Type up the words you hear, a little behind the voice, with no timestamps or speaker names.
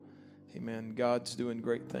Amen. God's doing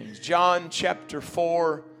great things. John chapter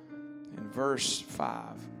 4 and verse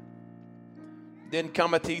 5. Then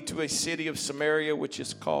cometh he to a city of Samaria, which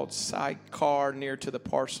is called Sychar, near to the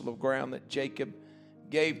parcel of ground that Jacob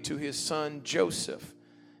gave to his son Joseph.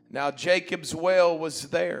 Now Jacob's well was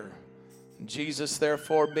there. Jesus,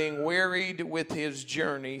 therefore, being wearied with his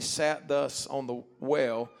journey, sat thus on the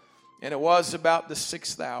well. And it was about the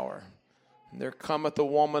 6th hour. And there cometh a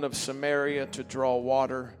woman of Samaria to draw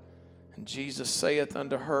water. And Jesus saith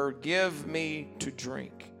unto her, Give me to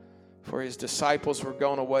drink. For his disciples were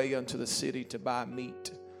gone away unto the city to buy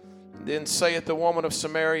meat. Then saith the woman of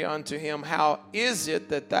Samaria unto him, How is it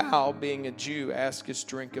that thou, being a Jew, askest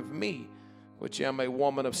drink of me, which am a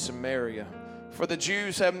woman of Samaria? For the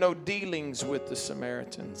Jews have no dealings with the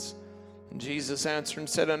Samaritans. And Jesus answered and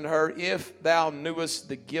said unto her, If thou knewest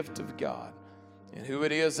the gift of God, and who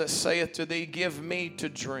it is that saith to thee, Give me to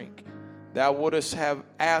drink, thou wouldest have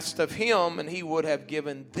asked of him, and he would have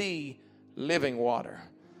given thee living water.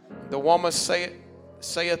 The woman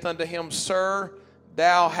saith unto him, Sir,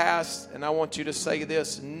 thou hast, and I want you to say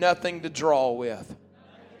this, nothing to draw with.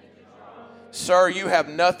 Sir, you have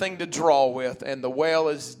nothing to draw with, and the well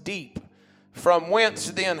is deep. From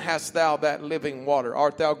whence then hast thou that living water?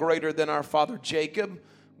 Art thou greater than our father Jacob,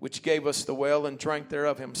 which gave us the well and drank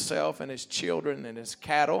thereof himself and his children and his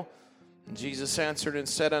cattle? And Jesus answered and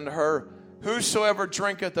said unto her, Whosoever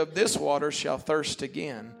drinketh of this water shall thirst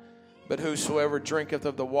again. But whosoever drinketh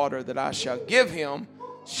of the water that I shall give him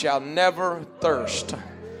shall never thirst.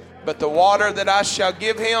 But the water that I shall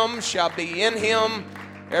give him shall be in him.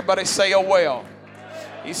 Everybody say a well.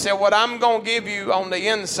 He said, what I'm going to give you on the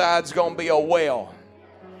inside is going to be a well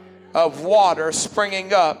of water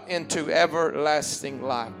springing up into everlasting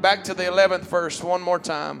life. Back to the 11th verse one more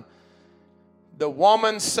time. The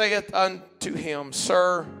woman saith unto him,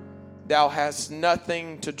 Sir, thou hast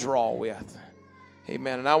nothing to draw with.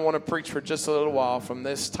 Amen. And I want to preach for just a little while from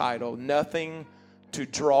this title, Nothing to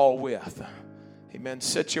Draw With. Amen.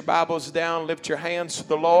 Sit your Bibles down. Lift your hands to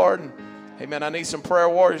the Lord. Amen. I need some prayer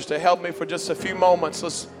warriors to help me for just a few moments.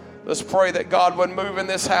 Let's pray that God would move in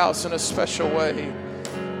this house in a special way.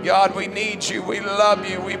 God, we need you. We love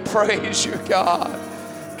you. We praise you, God.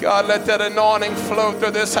 God, let that anointing flow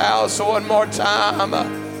through this house one more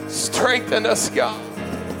time. Strengthen us, God.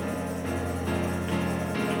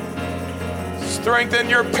 Strengthen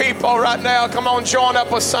your people right now. Come on, join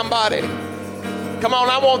up with somebody. Come on,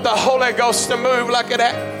 I want the Holy Ghost to move like it.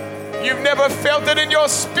 You've never felt it in your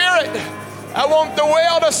spirit. I want the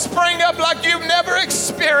well to spring up like you've never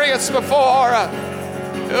experienced before.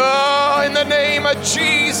 Oh, in the name of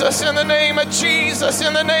Jesus, in the name of Jesus,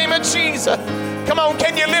 in the name of Jesus. Come on,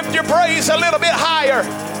 can you lift your praise a little bit higher?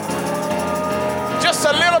 Just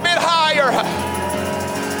a little bit higher.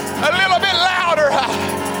 A little bit louder.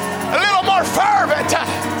 A little more fervent.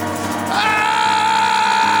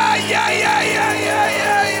 Ah, yeah, yeah, yeah, yeah,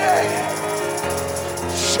 yeah, yeah.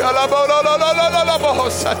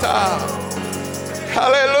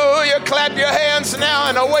 Hallelujah. Clap your hands now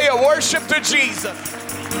in a way of worship to Jesus.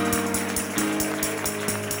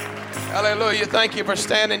 Hallelujah. Thank you for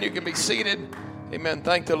standing. You can be seated. Amen.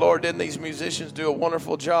 Thank the Lord. Didn't these musicians do a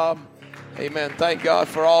wonderful job? Amen. Thank God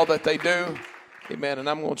for all that they do. Amen. And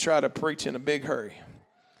I'm going to try to preach in a big hurry.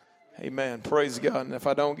 Amen. Praise God. And if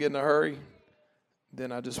I don't get in a hurry,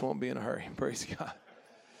 then I just won't be in a hurry. Praise God.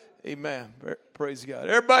 Amen. Praise God.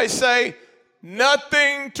 Everybody say,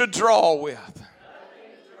 nothing to draw with.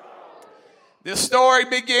 This story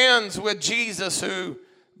begins with Jesus, who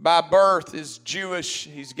by birth is Jewish.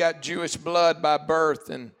 He's got Jewish blood by birth,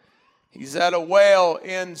 and he's at a well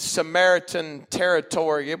in Samaritan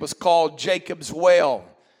territory. It was called Jacob's Well.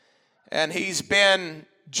 And he's been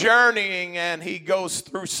journeying, and he goes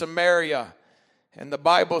through Samaria. And the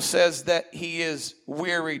Bible says that he is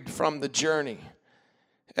wearied from the journey.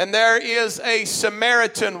 And there is a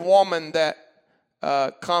Samaritan woman that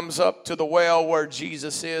comes up to the well where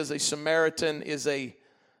Jesus is. A Samaritan is a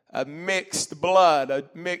mixed blood, a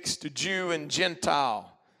mixed Jew and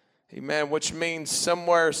Gentile. Amen. Which means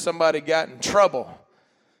somewhere somebody got in trouble.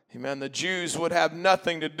 Amen. The Jews would have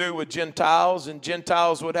nothing to do with Gentiles, and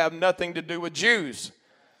Gentiles would have nothing to do with Jews.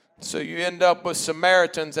 So you end up with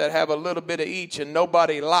Samaritans that have a little bit of each, and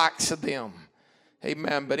nobody likes them.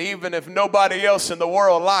 Amen. But even if nobody else in the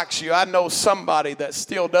world likes you, I know somebody that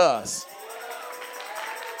still does.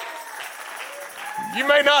 You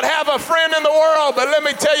may not have a friend in the world, but let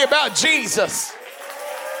me tell you about Jesus.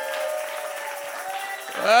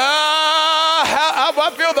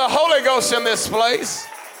 I feel the Holy Ghost in this place.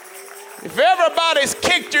 If everybody's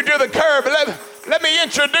kicked you to the curb, let me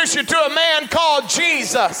introduce you to a man called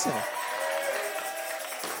Jesus.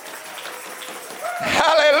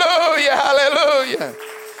 Hallelujah.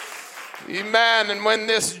 Amen. And when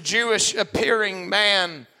this Jewish appearing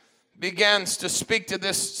man begins to speak to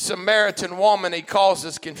this Samaritan woman, he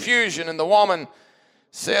causes confusion. And the woman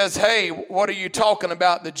says, hey, what are you talking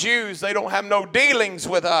about? The Jews, they don't have no dealings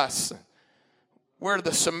with us. We're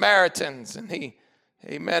the Samaritans. And he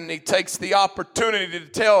takes the opportunity to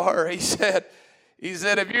tell her, he said,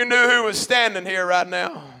 if you knew who was standing here right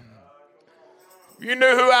now, if you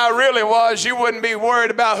knew who I really was, you wouldn't be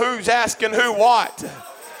worried about who's asking who what.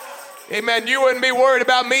 Amen. You wouldn't be worried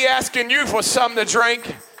about me asking you for something to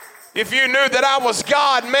drink. If you knew that I was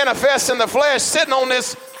God manifest in the flesh sitting on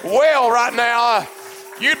this well right now,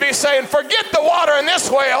 you'd be saying, forget the water in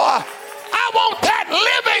this well. I want that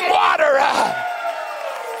living water.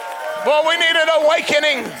 Boy, we need an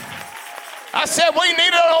awakening. I said we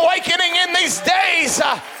need an awakening in these days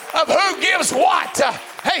of who gives what.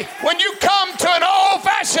 Hey, when you come to an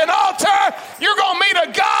old-fashioned altar, you're going to meet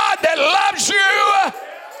a God that loves you.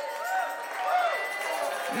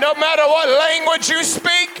 No matter what language you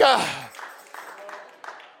speak,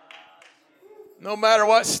 no matter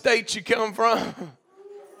what state you come from,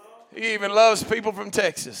 he even loves people from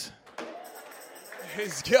Texas.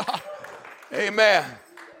 Praise God. Amen.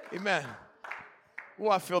 Amen. Oh,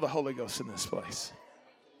 I feel the Holy Ghost in this place.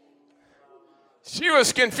 She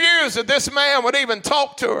was confused that this man would even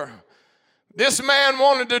talk to her. This man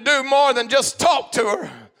wanted to do more than just talk to her.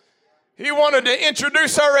 He wanted to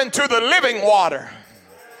introduce her into the living water.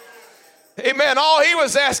 Amen. All he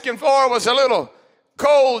was asking for was a little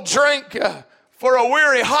cold drink for a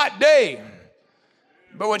weary, hot day.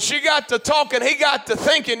 But when she got to talking, he got to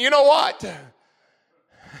thinking, you know what?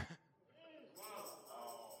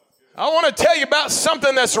 I want to tell you about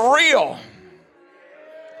something that's real.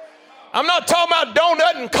 I'm not talking about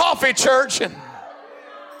donut and coffee church. And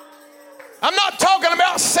I'm not talking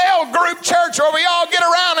about cell group church where we all get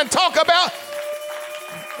around and talk about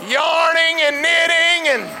yarning and knitting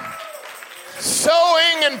and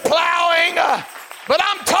sowing and plowing, but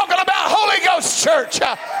I'm talking about Holy Ghost church.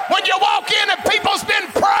 When you walk in and people's been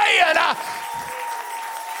praying,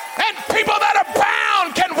 and people that are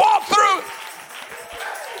bound can walk through,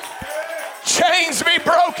 chains be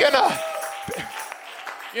broken.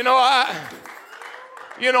 You know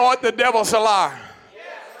what? The devil's a liar.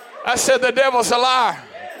 I said the devil's a liar.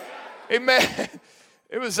 Amen.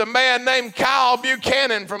 It was a man named Kyle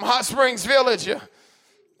Buchanan from Hot Springs Village.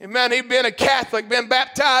 Amen. He'd been a Catholic, been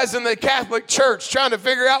baptized in the Catholic Church, trying to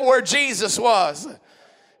figure out where Jesus was.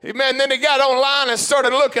 Amen. Then he got online and started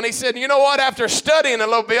looking. He said, you know what? After studying a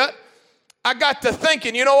little bit, I got to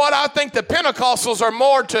thinking, you know what? I think the Pentecostals are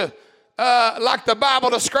more to like the Bible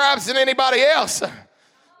describes than anybody else.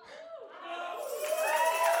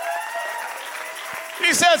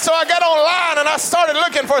 He said, so I got online and I started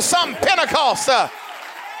looking for some Pentecost.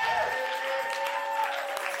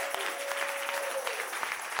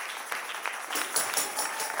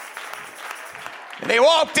 And he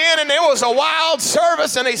walked in and it was a wild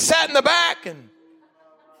service and he sat in the back and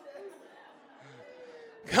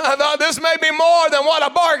I thought this may be more than what I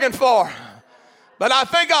bargained for. But I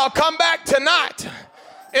think I'll come back tonight.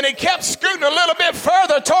 And he kept scooting a little bit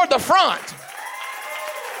further toward the front.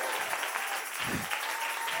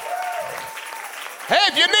 Hey,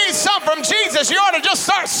 if you need something from Jesus, you ought to just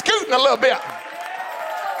start scooting a little bit.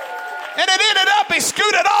 And it ended up he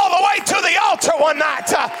scooted all the way to the altar one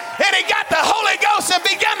night. And he got the Holy Ghost and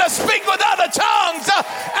began to speak with other tongues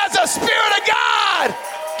as the Spirit of God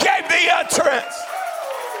gave the utterance.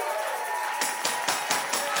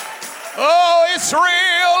 Oh, it's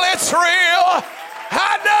real, it's real.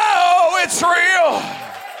 I know it's real.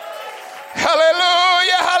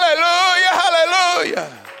 Hallelujah, hallelujah, hallelujah.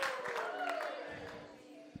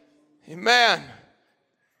 Amen.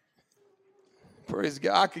 Praise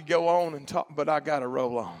God. I could go on and talk, but I got to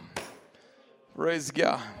roll on. Praise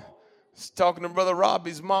God. I was talking to Brother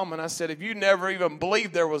Robbie's mom, and I said, if you never even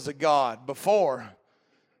believed there was a God before,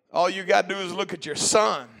 all you got to do is look at your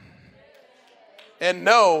son and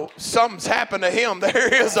know something's happened to him.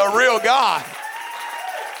 There is a real God.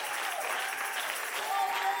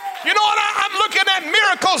 You know what? I'm looking at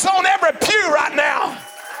miracles on every pew right now.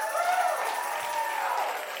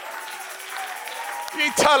 We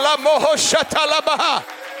were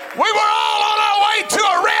all on our way to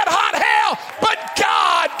a red hot hell, but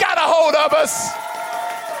God got a hold of us.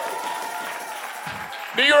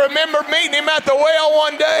 Do you remember meeting him at the well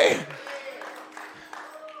one day?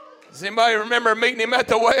 Does anybody remember meeting him at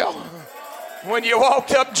the well? When you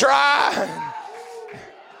walked up dry,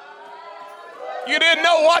 you didn't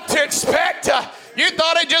know what to expect. You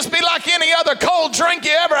thought it'd just be like any other cold drink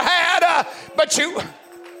you ever had, but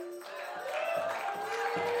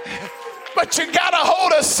but you got a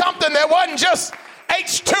hold of something that wasn't just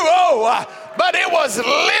H2O, but it was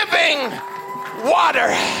living water.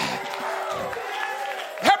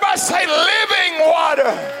 Everybody say living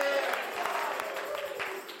water.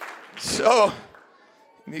 So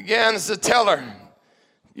he begins to tell her,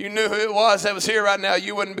 you knew who it was that was here right now,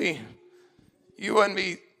 you wouldn't be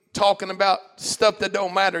talking about stuff that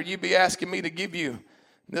don't matter. You'd be asking me to give you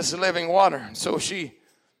this living water. So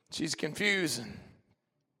she's confused.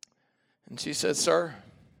 And she said, sir,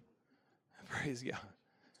 praise God.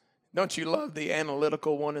 Don't you love the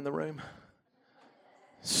analytical one in the room?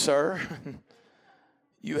 Sir,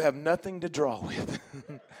 you have nothing to draw with.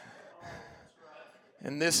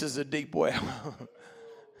 And this is a deep well.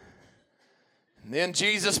 And then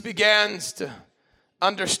Jesus begins to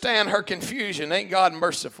understand her confusion. Ain't God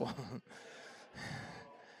merciful?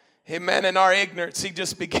 Amen. In our ignorance, he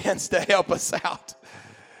just begins to help us out.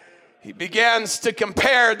 He begins to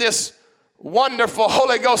compare this wonderful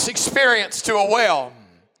Holy Ghost experience to a well.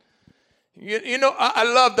 You know, I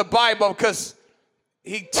love the Bible because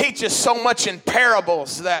he teaches so much in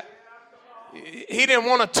parables that he didn't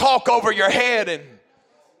want to talk over your head. And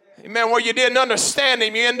amen, where you didn't understand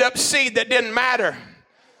him, you end up seeing that didn't matter.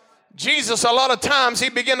 Jesus, a lot of times, he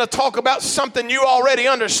began to talk about something you already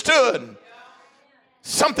understood,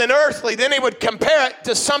 something earthly. Then he would compare it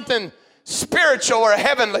to something spiritual or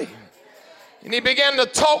heavenly. And he began to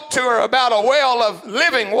talk to her about a well of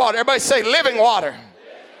living water. Everybody say living water.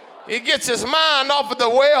 He gets his mind off of the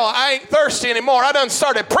well. I ain't thirsty anymore. I done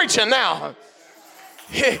started preaching now.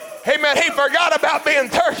 Amen. He forgot about being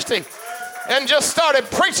thirsty and just started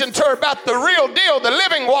preaching to her about the real deal, the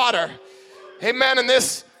living water. Amen. And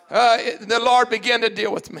this, the Lord began to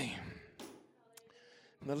deal with me.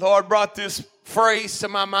 And the Lord brought this phrase to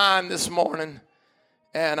my mind this morning,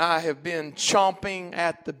 and I have been chomping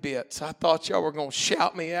at the bits. I thought y'all were going to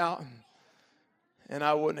shout me out, and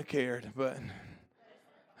I wouldn't have cared, but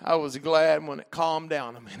I was glad when it calmed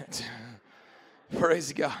down a minute.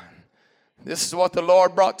 Praise God. This is what the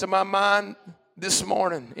Lord brought to my mind this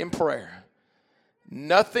morning in prayer.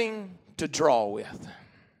 Nothing to draw with.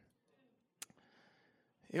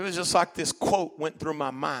 It was just like this quote went through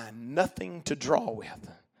my mind. Nothing to draw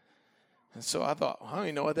with. And so I thought, I don't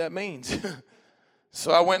even know what that means.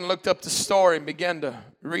 So I went and looked up the story and began to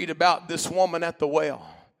read about this woman at the well.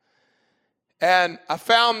 And I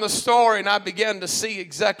found the story and I began to see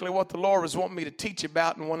exactly what the Lord was wanting me to teach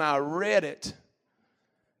about. And when I read it,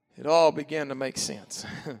 it all began to make sense.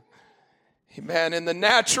 Amen. In the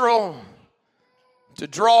natural, to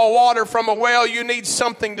draw water from a well, you need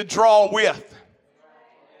something to draw with.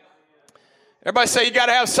 Everybody say you got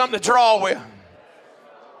to have something to draw with.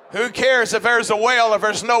 Who cares if there's a well, if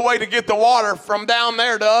there's no way to get the water from down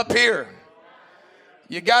there to up here?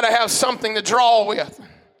 You got to have something to draw with.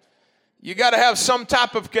 You got to have some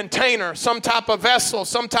type of container, some type of vessel,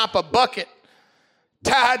 some type of bucket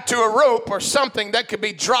tied to a rope or something that could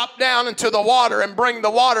be dropped down into the water and bring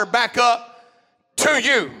the water back up to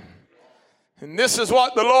you. And this is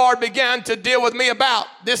what the Lord began to deal with me about.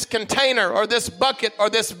 This container or this bucket or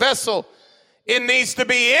this vessel, it needs to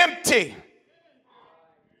be empty.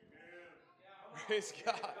 Praise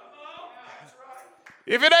God.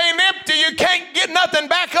 If it ain't empty, you can't get nothing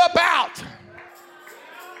back up out.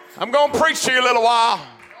 I'm going to preach to you a little while.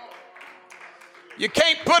 You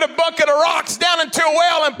can't put a bucket of rocks down into a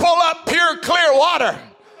well and pull up pure, clear water.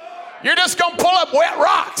 You're just going to pull up wet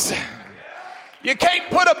rocks. You can't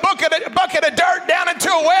put a bucket of dirt down into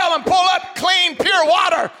a well and pull up clean, pure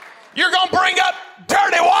water. You're going to bring up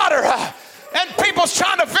dirty water. And people's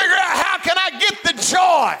trying to figure out, how can I get the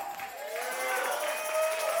joy?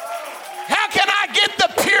 How can I get the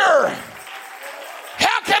pure?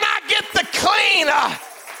 How can I get the clean?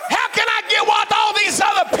 How can I get what all these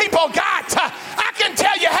other people got? I can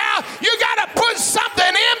tell you how. You got to put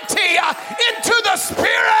something empty into the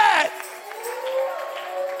Spirit.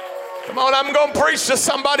 Come on, I'm going to preach to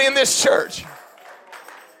somebody in this church.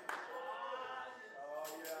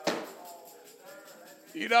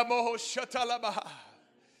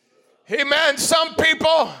 Amen. Some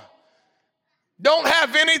people don't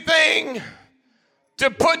have anything to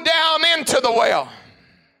put down into the well.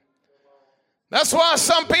 That's why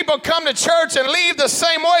some people come to church and leave the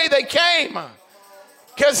same way they came,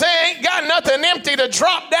 because they ain't got nothing empty to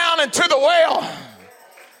drop down into the well.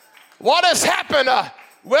 What has happened?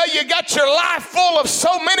 Well, you got your life full of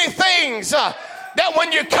so many things that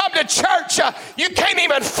when you come to church, you can't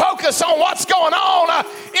even focus on what's going on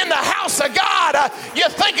in the house of God. You're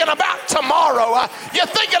thinking about tomorrow. You're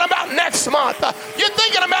thinking about next month. You're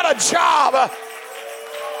thinking about a job.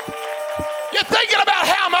 You're thinking about,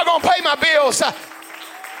 how am I going to pay my bills?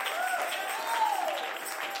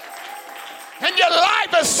 when your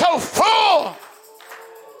life is so full.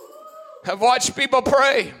 I've watched people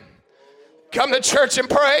pray, come to church and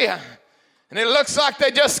pray, and it looks like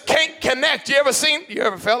they just can't connect. You ever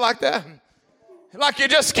felt like that? Like you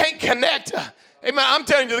just can't connect. Amen. I'm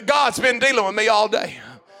telling you, God's been dealing with me all day.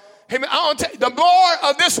 Amen. I want to tell you, the more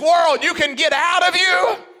of this world you can get out of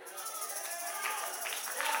you,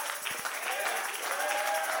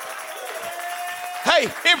 hey,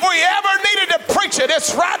 if we ever needed to preach it,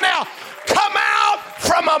 it's right now. Come out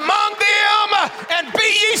from among them and be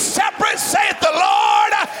ye separate, saith the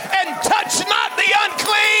Lord, and touch not the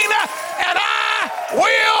unclean, and I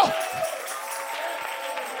will.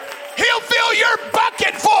 He'll fill your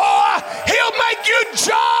bucket full. He'll make you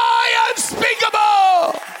joy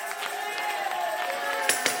unspeakable.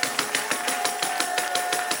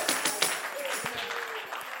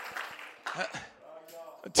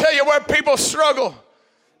 I tell you where people struggle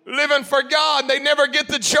living for God, they never get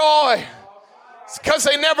the joy. It's because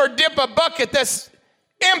they never dip a bucket that's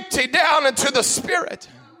empty down into the Spirit.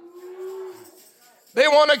 They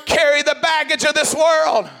want to carry the baggage of this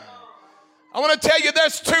world. I want to tell you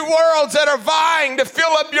there's two worlds that are vying to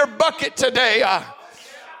fill up your bucket today.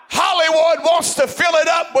 Hollywood wants to fill it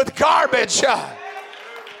up with garbage.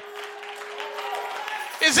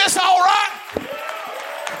 Is this all right?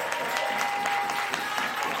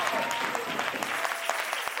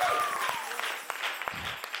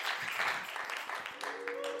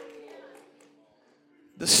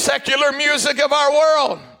 The secular music of our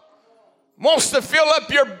world wants to fill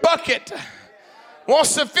up your bucket,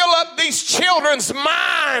 wants to fill up these children's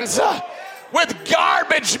minds with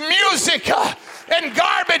garbage music and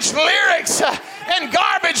garbage lyrics and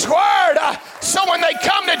garbage word. So when they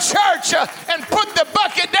come to church and put the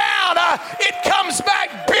bucket down, it comes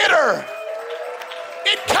back bitter.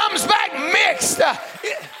 It comes back mixed.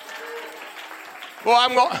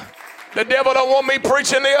 The devil don't want me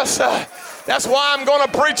preaching this. That's why I'm going to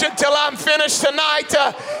preach it till I'm finished tonight,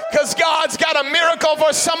 because God's got a miracle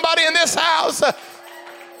for somebody in this house. I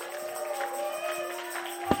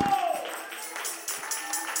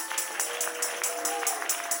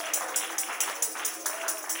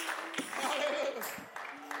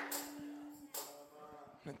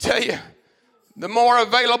tell you, the more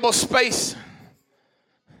available space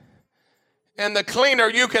and the cleaner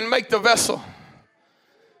you can make the vessel,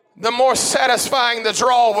 the more satisfying the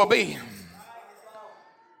draw will be.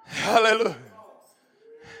 Hallelujah.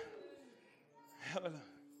 Hallelujah.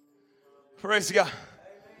 Praise God.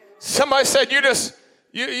 Somebody said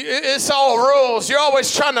it's all rules. You're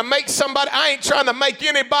always trying to make somebody. I ain't trying to make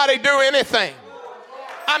anybody do anything.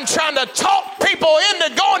 I'm trying to talk people into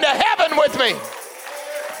going to heaven with me.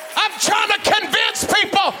 I'm trying to convince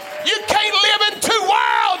people you can't live in two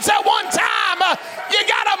worlds at one time. You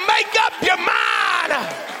got to make up your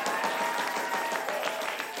mind.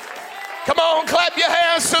 Come on, clap your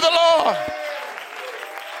hands to the Lord.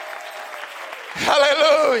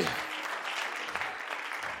 Hallelujah.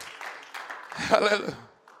 Hallelujah.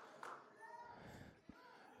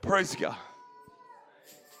 Praise God.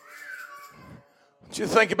 Don't you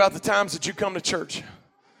think about the times that you come to church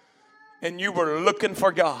and you were looking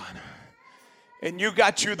for God and you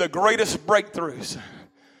got you the greatest breakthroughs.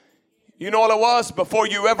 You know what it was? Before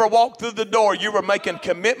you ever walked through the door, you were making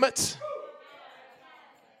commitments.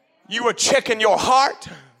 You were checking your heart.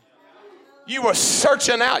 You were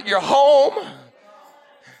searching out your home.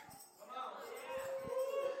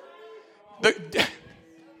 The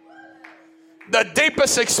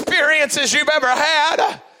deepest experiences you've ever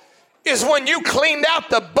had is when you cleaned out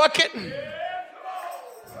the bucket.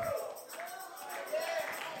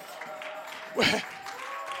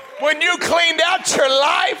 When you cleaned out your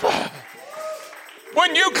life.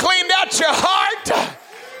 When you cleaned out your heart.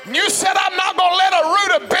 You said, I'm not going to let a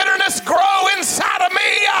root of bitterness grow inside of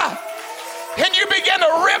me. And you begin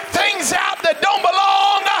to rip things out that don't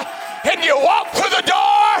belong. And you walk through the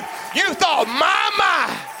door. You thought, my,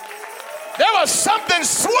 there was something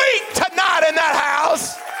sweet tonight in that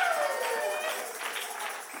house.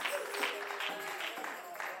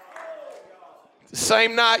 The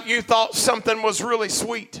same night you thought something was really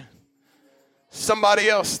sweet, somebody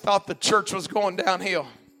else thought the church was going downhill.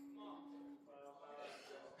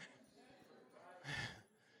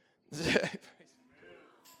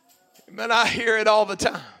 Man, I hear it all the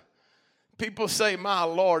time. People say, my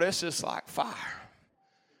Lord, it's just like fire.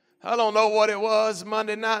 I don't know what it was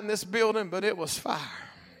Monday night in this building, but it was fire.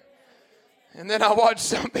 And then I watched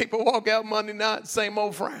some people walk out Monday night, same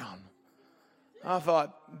old frown. I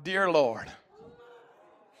thought, dear Lord,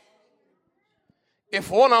 if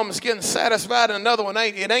one of them is getting satisfied and another one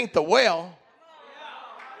ain't, it ain't the well.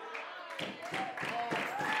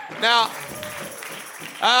 Now,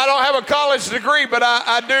 I don't have a college degree, but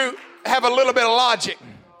I do have a little bit of logic.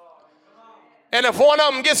 And if one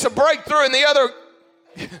of them gets a breakthrough and the other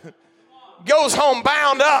goes home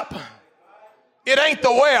bound up, it ain't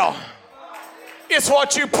the well. It's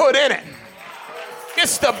what you put in it.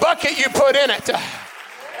 It's the bucket you put in it.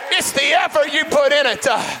 It's the effort you put in it.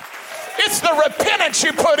 It's the repentance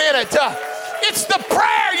you put in it. It's the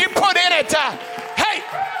prayer you put in it. Hey,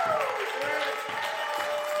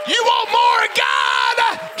 you want more of God?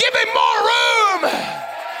 Give him more room.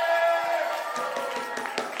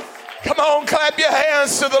 Come on, clap your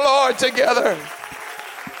hands to the Lord together.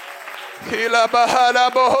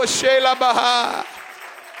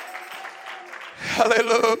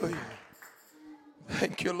 Hallelujah.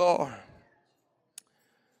 Thank you, Lord.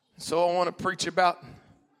 So I want to preach about,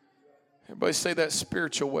 everybody say that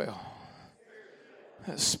spiritual well.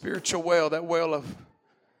 That spiritual well, that well of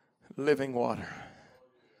living water.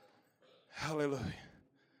 Hallelujah.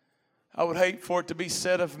 I would hate for it to be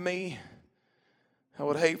said of me, I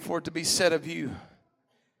would hate for it to be said of you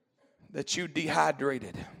that you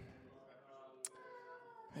dehydrated,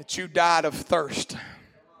 that you died of thirst,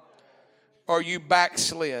 or you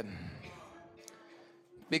backslid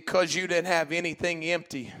because you didn't have anything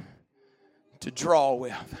empty to draw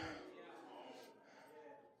with.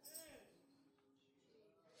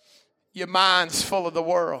 Your mind's full of the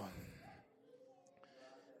world.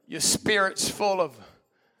 Your spirit's full of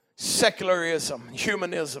secularism,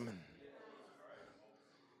 humanism.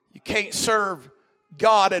 You can't serve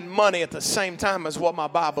God and money at the same time as what my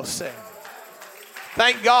Bible said.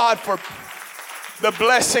 Thank God for the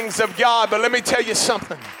blessings of God, but let me tell you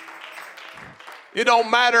something. It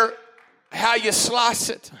don't matter how you slice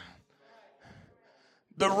it.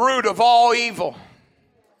 The root of all evil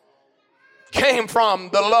came from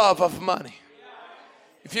the love of money.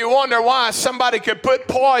 If you wonder why somebody could put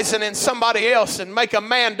poison in somebody else and make a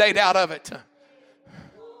mandate out of it,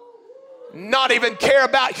 not even care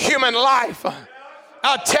about human life,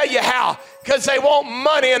 I'll tell you how. Because they want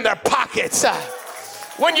money in their pockets.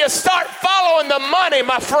 When you start following the money,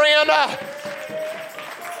 my friend,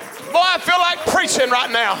 boy, I feel like preaching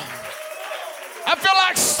right now. I feel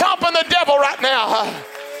like stomping the devil right now.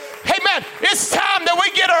 Hey, man, it's time that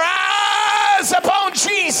we get our eyes upon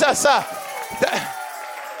Jesus.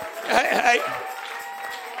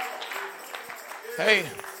 Hey,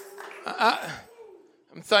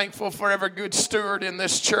 I'm thankful for every good steward in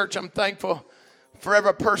this church. I'm thankful for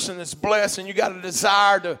every person that's blessed, and you got a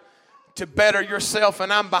desire to better yourself,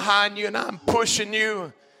 and I'm behind you, and I'm pushing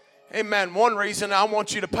you. Amen. One reason I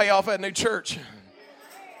want you to pay off that new church.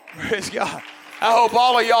 Praise God. I hope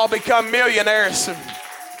all of y'all become millionaires.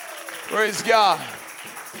 Praise God.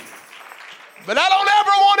 But I don't ever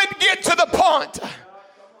want to get to the point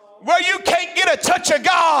where you can't get a touch of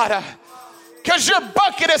God because your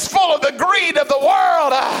bucket is full of the greed of the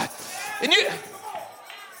world. And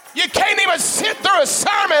you can't even sit through a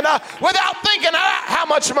sermon without thinking, how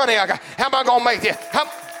much money I got? How am I going to make it? Come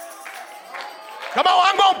on,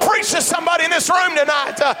 I'm going to preach to somebody in this room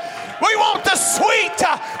tonight. We want the sweet.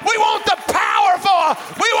 We want the powerful.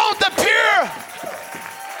 We want the pure.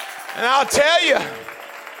 And I'll tell you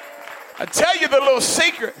the little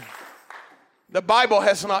secret. The Bible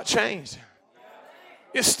has not changed.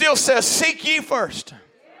 It still says, seek ye first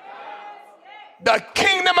the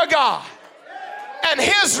kingdom of God and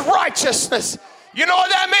his righteousness. You know what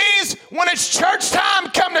that means? When it's church time,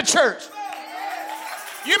 come to church.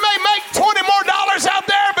 You may make $20 more out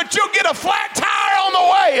there, but you'll get a flat tire on the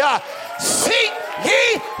way. Seek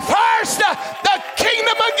ye first the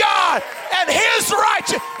kingdom of God and his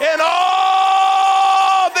righteousness, and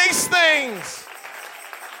all these things.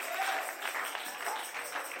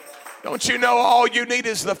 Don't you know all you need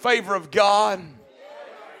is the favor of God?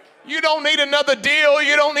 You don't need another deal.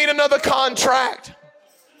 You don't need another contract.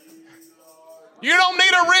 You don't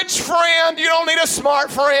need a rich friend. You don't need a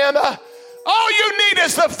smart friend. All you need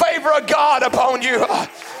is the favor of God upon you.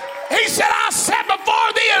 He said, I'll set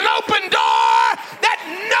before thee an open door that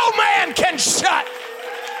no man can shut.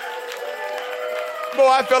 Boy,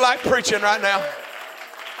 I feel like preaching right now.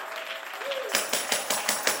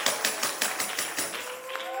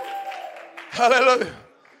 Hallelujah.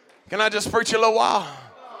 Can I just preach a little while?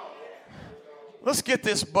 Let's get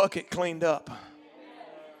this bucket cleaned up.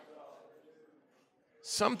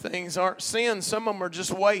 Some things aren't sin. Some of them are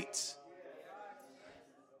just weights.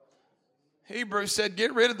 Hebrews said,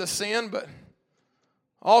 get rid of the sin, but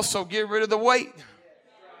also get rid of the weight.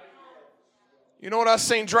 You know what I've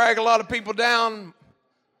seen drag a lot of people down?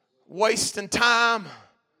 Wasting time.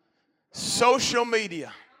 Social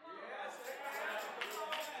media.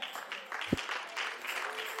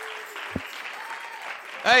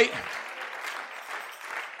 Hey,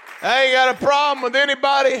 I ain't got a problem with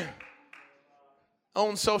anybody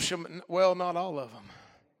on social, well, not all of them.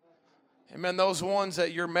 Amen. Those ones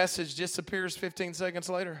that your message disappears 15 seconds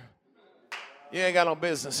later, you ain't got no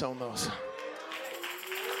business on those.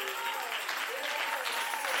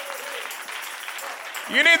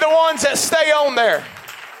 You need the ones that stay on there,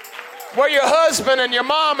 where your husband and your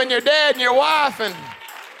mom and your dad and your wife, and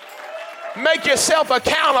make yourself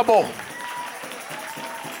accountable.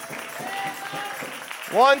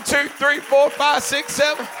 1, 2, 3, 4, 5, 6,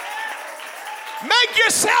 7. Make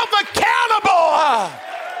yourself accountable.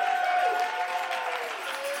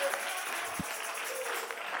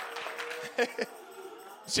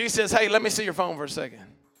 She says, hey, let me see your phone for a second.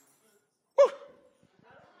 Woo.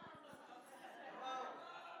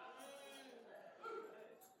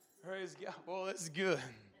 Praise God. Well, this is good.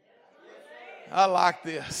 I like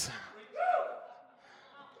this.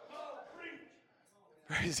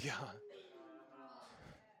 Praise God.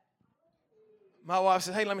 My wife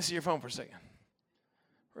said, hey, let me see your phone for a second.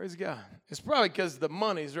 Praise God. It's probably because the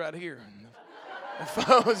money's right here. The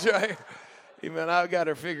phone's right here. Amen. I've got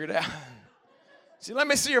her figured out. She said, let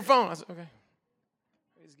me see your phone. I said, okay.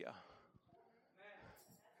 Praise God.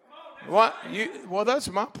 What? Well, that's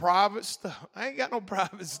my private stuff. I ain't got no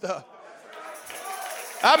private stuff.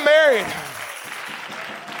 I'm married.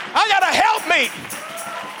 I got a helpmeet.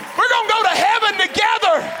 We're going to go to heaven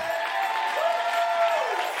together.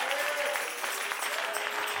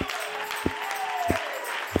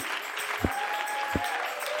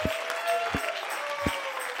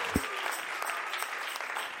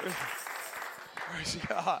 Praise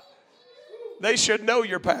God. They should know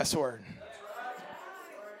your password.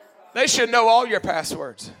 They should know all your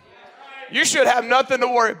passwords. You should have nothing to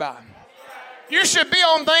worry about. You should be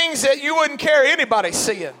on things that you wouldn't care anybody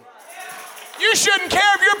seeing. You shouldn't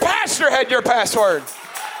care if your pastor had your password.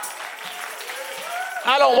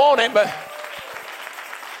 I don't want it, but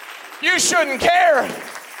you shouldn't care.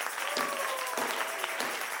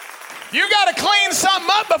 You got to clean something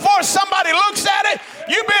up before somebody looks at it.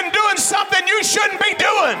 You've been doing something you shouldn't be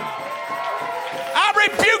doing. I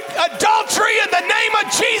rebuke adultery in the name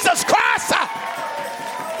of Jesus Christ.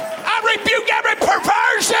 I rebuke every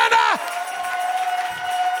perversion.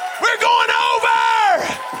 We're going over.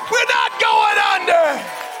 We're not going under.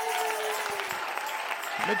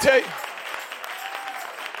 Let me tell you.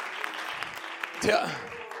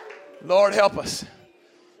 Lord, help us.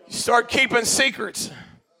 You start keeping secrets,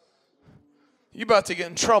 you're about to get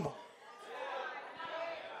in trouble.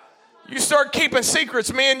 You start keeping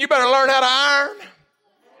secrets, man, you better learn how to iron.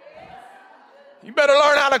 You better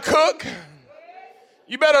learn how to cook.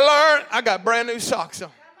 You better learn. I got brand new socks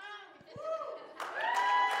on.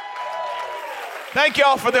 Thank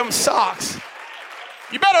y'all for them socks.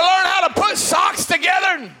 You better learn how to put socks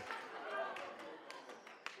together.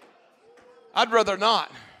 I'd rather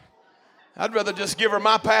not. I'd rather just give her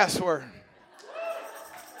my password.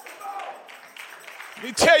 Let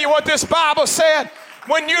me tell you what this Bible said.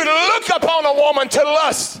 When you look upon a woman to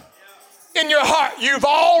lust in your heart, you've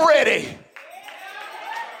already.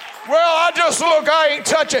 Well, I just look, I ain't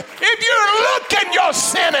touching. If you're looking, you're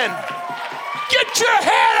sinning. Get your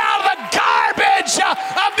head out of the garbage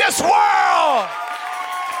of this world.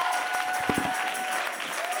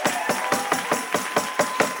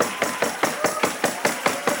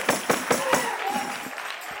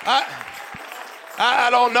 I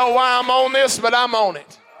don't know why I'm on this, but I'm on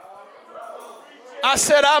it. I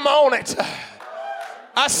said I'm on it.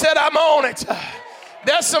 I said I'm on it.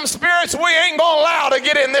 There's some spirits we ain't going to allow to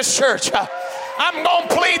get in this church. I'm going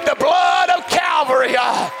to plead the blood of Calvary.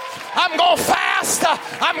 I'm going to fast.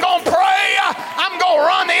 I'm going to pray. I'm going to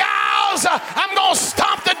run the aisles. I'm going to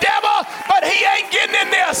stomp the devil, but he ain't getting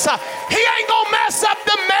in this. He ain't going to mess up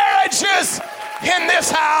the marriages in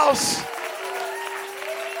this house.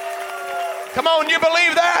 Come on, you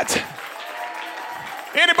believe that?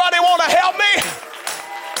 Anybody want to help me?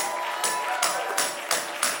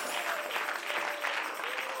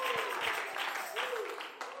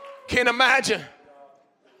 Can't imagine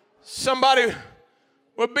somebody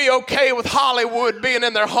would be okay with Hollywood being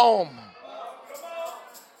in their home.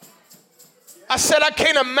 I said I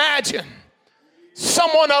can't imagine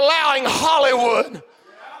someone allowing Hollywood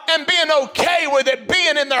and being okay with it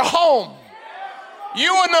being in their home.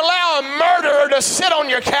 You wouldn't allow a murderer to sit on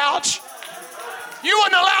your couch. You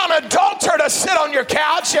wouldn't allow an adulterer to sit on your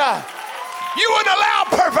couch. You wouldn't allow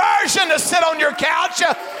perversion to sit on your couch,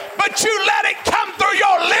 but you let it come through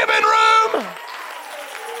your living room.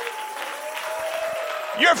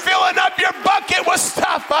 You're filling up your bucket with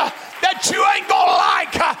stuff that you ain't gonna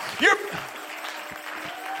like.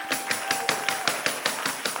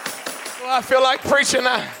 I feel like preaching.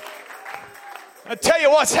 I tell you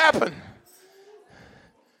what's happened.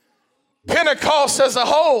 Pentecost as a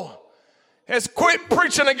whole has quit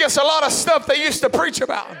preaching against a lot of stuff they used to preach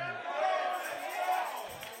about.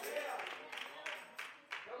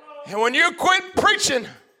 And when you quit preaching,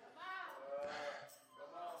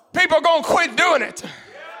 people are going to quit doing it.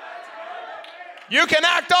 You can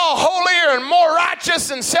act all holier and more righteous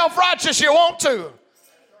and self-righteous you want to.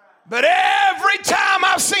 But every time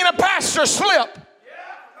I've seen a pastor slip,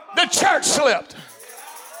 the church slipped.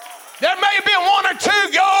 There may be one or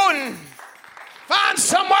two go and find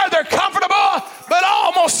somewhere they're comfortable, but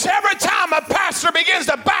almost every time a pastor begins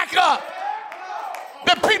to back up,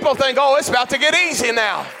 the people think, oh, it's about to get easy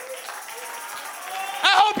now.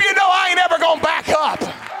 I hope you know I ain't ever going to back up.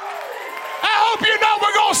 I hope you know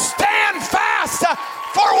we're going to stand fast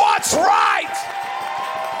for what's right.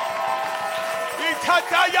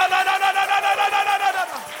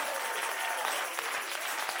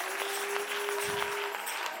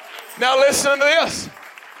 Now listen to this.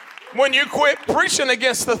 When you quit preaching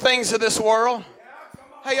against the things of this world,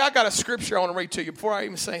 hey, I got a scripture I want to read to you before I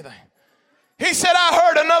even say anything. He said, I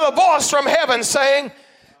heard another voice from heaven saying,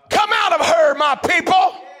 come out of her, my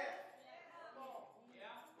people.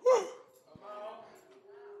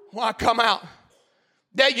 Why come out?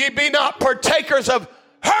 That ye be not partakers of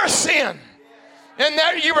her sin, and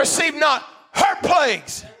that you receive not her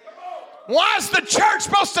plagues. Why is the church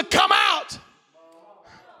supposed to come out?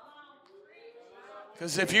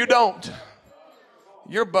 Because if you don't,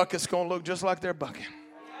 your bucket's going to look just like their bucket.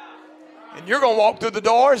 And you're going to walk through the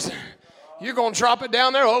doors. You're going to drop it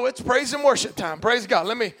down there. Oh, it's praise and worship time. Praise God.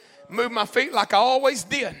 Let me move my feet like I always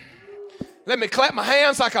did. Let me clap my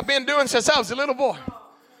hands like I've been doing since I was a little boy.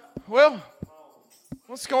 Well,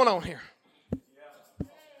 what's going on here?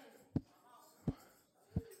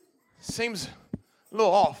 Seems a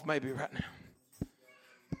little off maybe right now.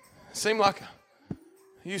 Seemed like I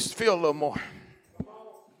used to feel a little more.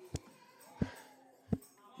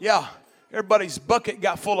 Yeah, everybody's bucket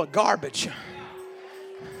got full of garbage.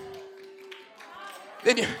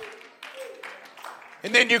 And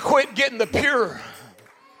then you quit getting the pure.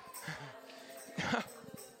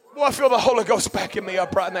 Boy, I feel the Holy Ghost backing me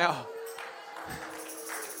up right now.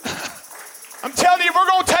 I'm telling you, we're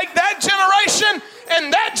going to take that generation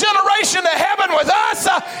and that generation to heaven with us.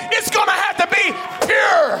 It's going to have to be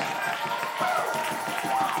pure.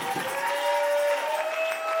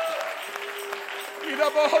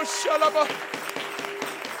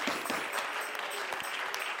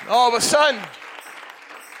 All of a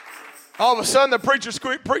sudden, the preachers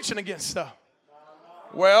quit preaching against stuff.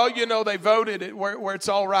 Well, you know, they voted it where it's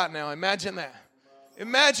all right now. Imagine that.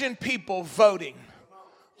 Imagine people voting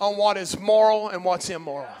on what is moral and what's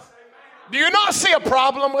immoral. Do you not see a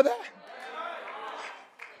problem with that?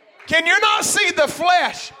 Can you not see the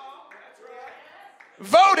flesh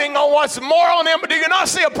voting on what's moral and immoral? Do you not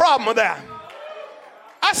see a problem with that?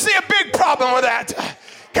 I see a big problem with that.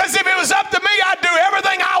 Because if it was up to me, I'd do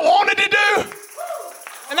everything I wanted to do.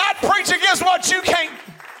 And I'd preach against what you can't.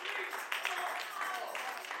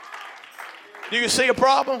 Do you see a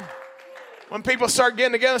problem? When people start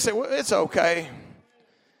getting together and say, well, it's okay.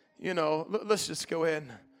 You know, let's just go ahead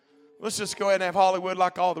and have Hollywood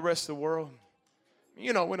like all the rest of the world.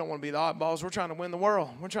 You know, we don't want to be the oddballs. We're trying to win the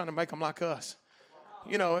world. We're trying to make them like us.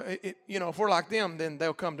 You know, if we're like them, then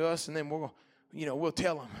they'll come to us and then we'll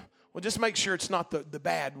tell them. Well, just make sure it's not the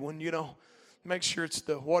bad one, you know. Make sure it's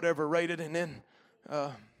the whatever rated, and then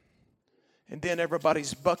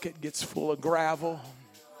everybody's bucket gets full of gravel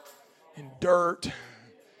and dirt.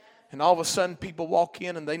 And all of a sudden people walk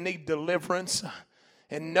in and they need deliverance.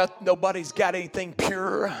 And nobody's got anything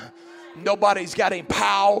pure. Nobody's got any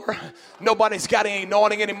power. Nobody's got any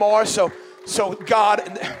anointing anymore. So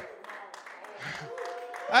God,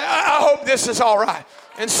 I hope this is all right.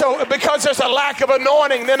 And so because there's a lack of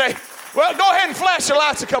anointing, then go ahead and flash your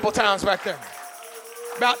lights a couple times back there.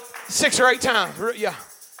 About 6 or 8 times. Yeah,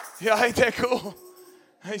 ain't that cool?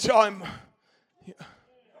 Hey, saw him.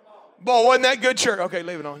 Boy, wasn't that good church? Okay,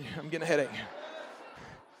 leave it on you. I'm getting a headache.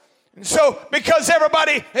 And so, because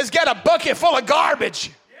everybody has got a bucket full of garbage,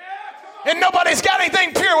 and nobody's got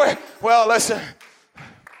anything pure, well, let's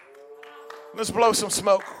blow some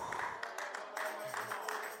smoke.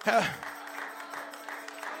 And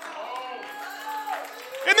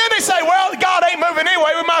then they say, well, God ain't moving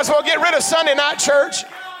anyway. We might as well get rid of Sunday night church.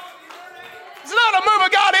 It's not a move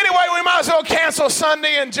of God anyway. We might as well cancel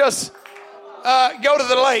Sunday and just go to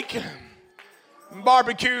the lake.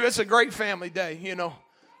 Barbecue. It's a great family day, you know.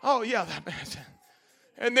 Oh, yeah.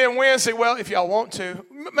 And then Wednesday, well, if y'all want to.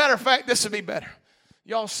 Matter of fact, this would be better.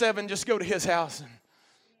 Y'all 7, just go to his house and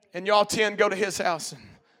And y'all 10 go to his house.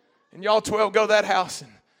 And y'all 12 go to that house.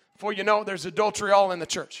 And before you know it, there's adultery all in the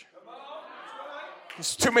church.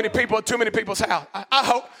 There's too many people at too many people's house.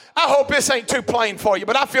 I hope this ain't too plain for you,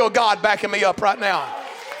 but I feel God backing me up right now.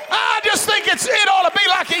 I just think it ought to be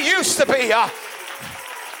like it used to be.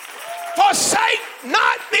 Forsake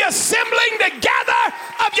not the assembling together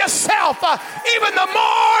of yourself, even the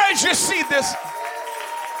more as you see this.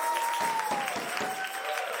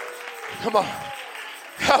 Come on.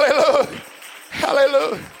 Hallelujah.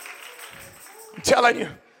 Hallelujah. I'm telling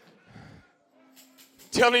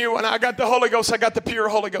you, when I got the Holy Ghost, I got the pure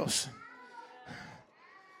Holy Ghost.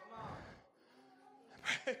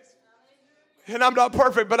 And I'm not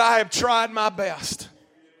perfect, but I have tried my best.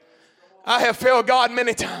 I have failed God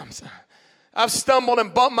many times. I've stumbled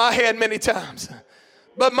and bumped my head many times.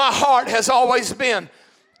 But my heart has always been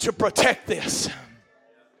to protect this.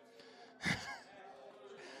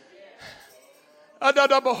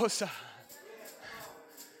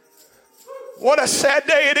 What a sad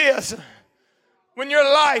day it is when your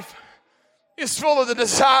life is full of the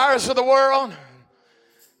desires of the world,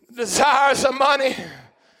 desires of money,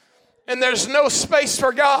 and there's no space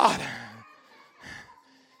for God.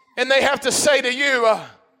 And they have to say to you,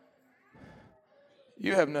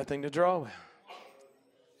 you have nothing to draw with.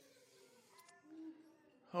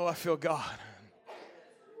 Oh, I feel God.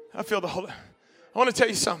 I feel the Holy. I want to tell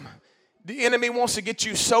you something. The enemy wants to get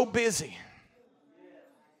you so busy.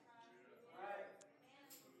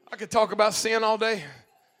 I could talk about sin all day.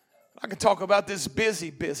 I could talk about this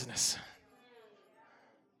busy business.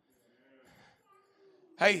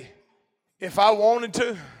 Hey, if I wanted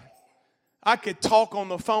to, I could talk on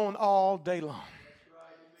the phone all day long.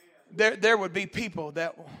 There would be people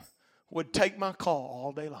that would take my call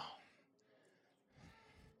all day long.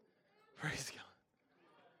 Praise God.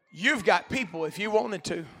 You've got people, if you wanted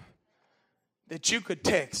to, that you could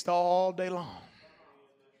text all day long.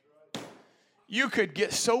 You could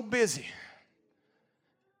get so busy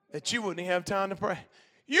that you wouldn't even have time to pray.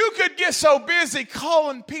 You could get so busy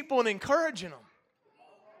calling people and encouraging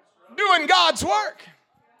them, doing God's work,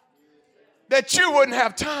 that you wouldn't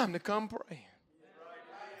have time to come pray.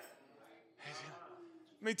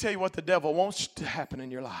 Let me tell you what the devil wants to happen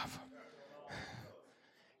in your life.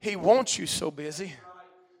 He wants you so busy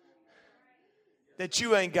that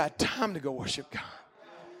you ain't got time to go worship God.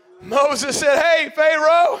 Moses said, hey,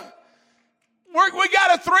 Pharaoh, we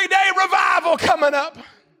got a 3-day revival coming up.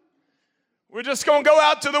 We're just going to go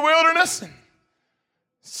out to the wilderness and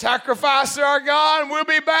sacrifice to our God, and we'll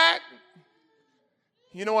be back.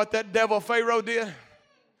 You know what that devil Pharaoh did?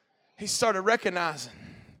 He started recognizing,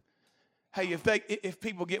 hey, if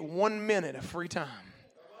people get 1 minute of free time,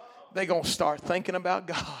 they're going to start thinking about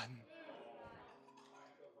God.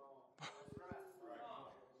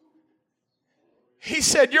 He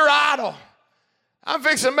said, you're idle. I'm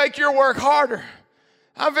fixing to make your work harder.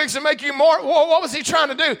 I'm fixing to make you more. Well, what was he trying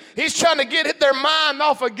to do? He's trying to get their mind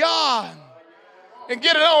off of God and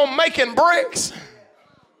get it on making bricks.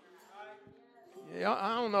 Yeah,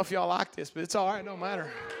 I don't know if y'all like this, but it's all right. It don't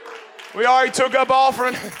matter. We already took up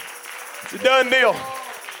offering. It's a done deal.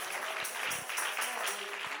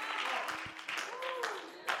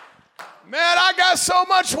 Man, I got so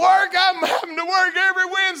much work. I'm having to work every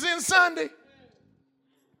Wednesday and Sunday.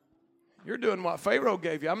 You're doing what Pharaoh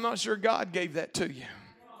gave you. I'm not sure God gave that to you.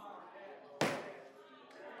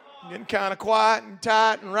 Getting kind of quiet and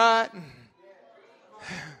tight and right. And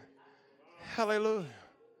hallelujah.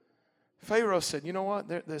 Pharaoh said, you know what?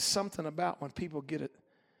 There's something about when people get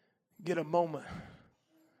a moment.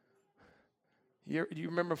 You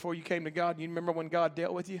remember before you came to God? You remember when God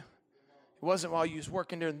dealt with you? It wasn't while you was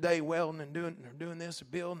working during the day welding and doing this or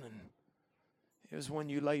building. And it was when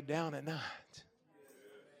you laid down at night.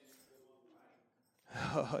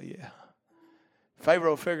 Oh, yeah.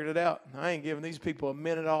 Pharaoh figured it out. I ain't giving these people a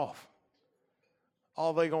minute off.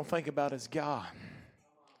 All they're going to think about is God.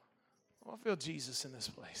 Well, I feel Jesus in this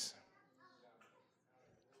place.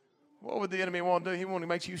 What would the enemy want to do? He want to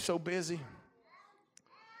make you so busy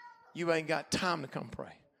you ain't got time to come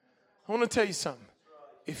pray. I want to tell you something.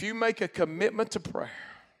 If you make a commitment to prayer,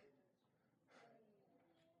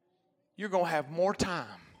 you're going to have more time.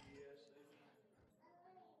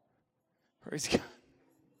 Praise God.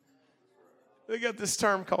 They got this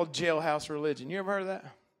term called jailhouse religion. You ever heard of that?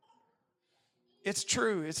 It's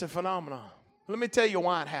true. It's a phenomenon. Let me tell you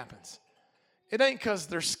why it happens. It ain't because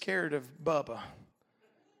they're scared of Bubba.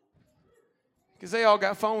 Because they all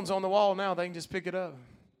got phones on the wall now. They can just pick it up.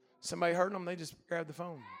 Somebody hurting them, they just grab the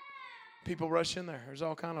phone. People rush in there. There's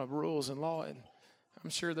all kind of rules and law. And I'm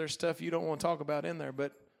sure there's stuff you don't want to talk about in there.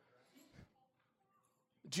 But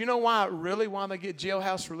Do you know why they get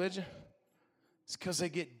jailhouse religion? It's because they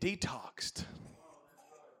get detoxed.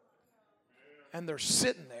 And they're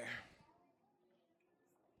sitting there.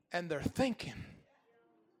 And they're thinking.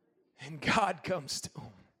 And God comes to them.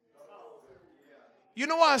 You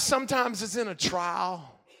know why sometimes it's in a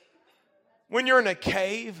trial? When you're in a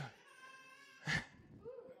cave.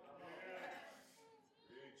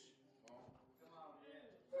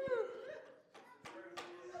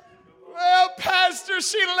 Well, Pastor,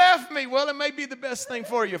 she left me. Well, it may be the best thing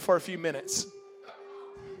for you for a few minutes.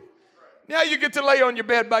 Now you get to lay on your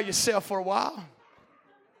bed by yourself for a while.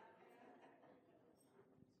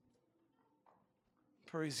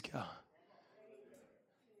 Praise God.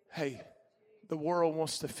 Hey, the world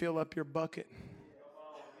wants to fill up your bucket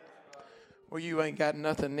where you ain't got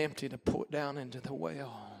nothing empty to put down into the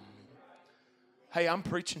well. Hey, I'm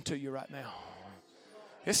preaching to you right now.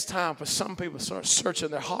 It's time for some people to start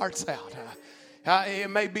searching their hearts out. It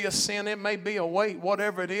may be a sin. It may be a weight.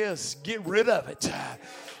 Whatever it is, get rid of it.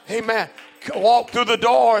 Amen. Walk through the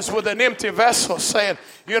doors with an empty vessel saying,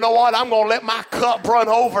 you know what? I'm going to let my cup run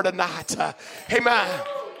over tonight. Amen.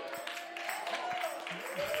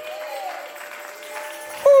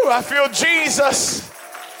 Whew, I feel Jesus.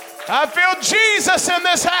 I feel Jesus in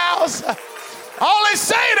this house. All he's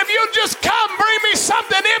saying, if you just come, bring me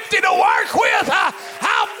something empty to work with,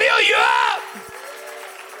 I'll fill you up.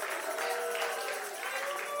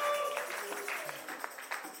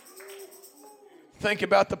 Think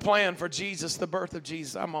about the plan for Jesus, the birth of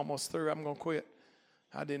Jesus. I'm almost through. I'm going to quit.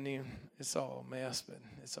 It's all a mess, but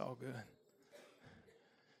it's all good.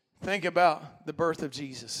 Think about the birth of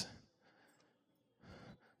Jesus.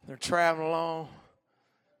 They're traveling along.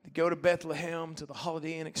 They go to Bethlehem to the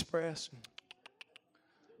Holiday Inn Express.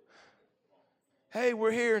 Hey,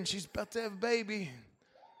 we're here, and she's about to have a baby.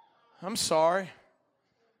 I'm sorry.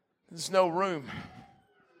 There's no room.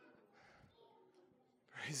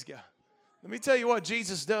 Praise God. Let me tell you what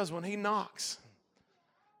Jesus does when he knocks.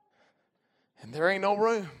 And there ain't no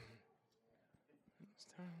room.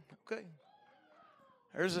 Okay.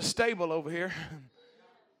 There's a stable over here.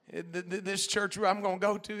 This church I'm going to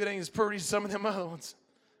go to, it ain't as pretty as some of them other ones.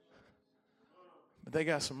 But they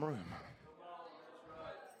got some room.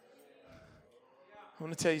 I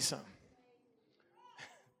want to tell you something.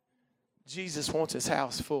 Jesus wants his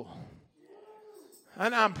house full.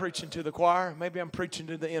 And I'm preaching to the choir. Maybe I'm preaching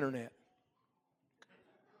to the internet.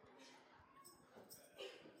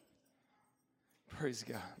 Praise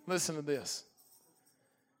God. Listen to this.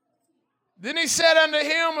 Then he said unto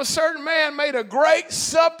him, a certain man made a great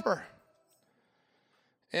supper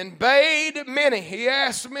and bade many. He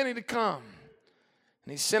asked many to come.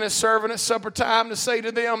 And he sent his servant at supper time to say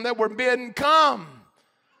to them that were bidden, come.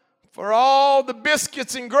 For all the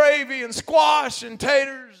biscuits and gravy and squash and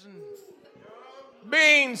taters and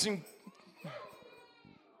beans and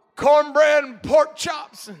cornbread and pork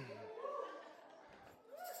chops. And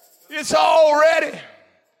it's all ready.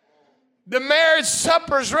 The marriage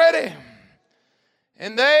supper's ready.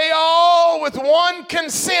 And they all with one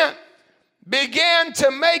consent began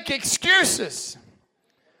to make excuses.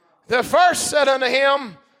 The first said unto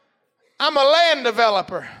him, I'm a land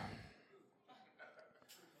developer.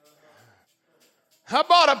 I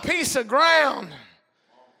bought a piece of ground,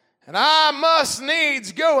 and I must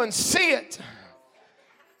needs go and see it.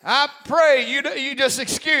 I pray you just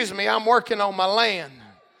excuse me. I'm working on my land.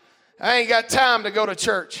 I ain't got time to go to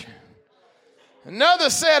church. Another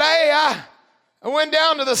said, hey, I went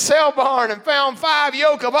down to the sale barn and found 5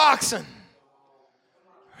 yoke of oxen.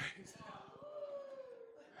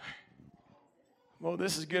 Well,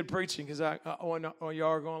 this is good preaching because when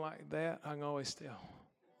y'all are going like that, I can always tell.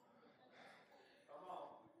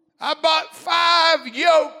 I bought 5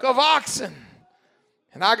 yoke of oxen,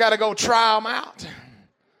 and I got to go try them out.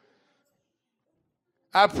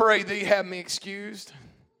 I pray thee have me excused.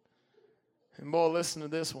 And boy, listen to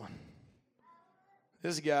this one.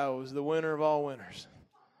 This guy was the winner of all winners.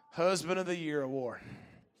 Husband of the Year award.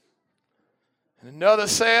 And another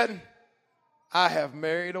said, I have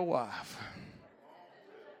married a wife.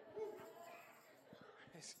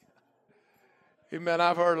 Amen.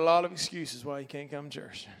 I've heard a lot of excuses why you can't come to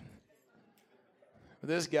church. But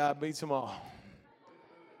this guy beats them all.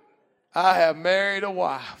 I have married a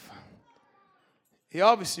wife. He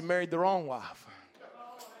obviously married the wrong wife.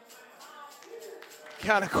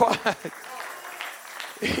 Kind of quiet.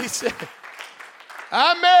 He said,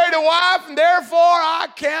 I married a wife and therefore I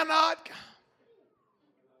cannot come.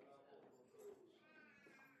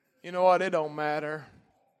 You know what? It don't matter.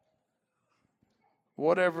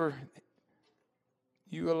 Whatever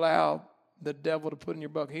you allow the devil to put in your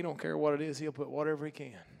bucket, he don't care what it is. He'll put whatever he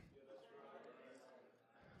can.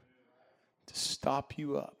 to stop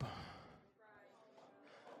you up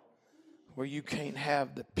where you can't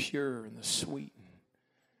have the pure and the sweet.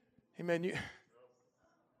 Amen.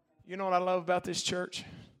 You know what I love about this church?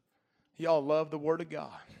 Y'all love the Word of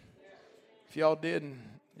God. If y'all didn't,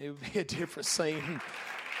 it would be a different scene.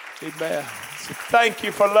 Amen. So thank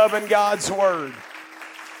you for loving God's Word.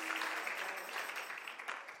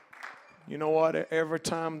 You know what? Every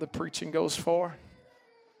time the preaching goes forth,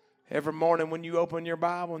 every morning when you open your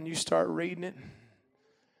Bible and you start reading it,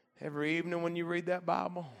 every evening when you read that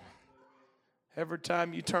Bible, every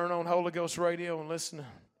time you turn on Holy Ghost radio and listen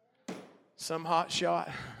to some hot shot,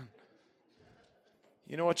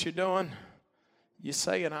 you know what you're doing? You're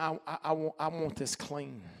saying, I want this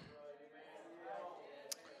clean.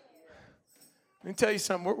 Let me tell you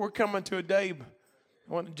something. We're coming to a day,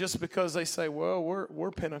 just because they say, well,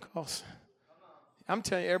 we're Pentecost. I'm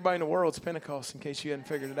telling you, everybody in the world's Pentecost, in case you hadn't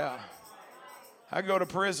figured it out. I go to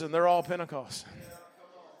prison, they're all Pentecost.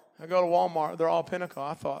 I go to Walmart, they're all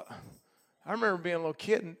Pentecost. I remember being a little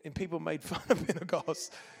kid and people made fun of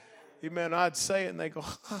Pentecost. Amen. I'd say it and they go,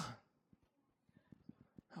 huh.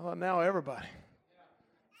 I thought, now everybody.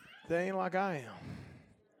 They ain't like I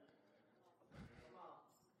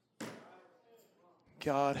am.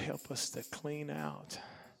 God help us to clean out.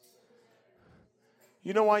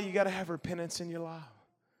 You know why you got to have repentance in your life?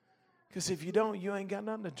 Because if you don't, you ain't got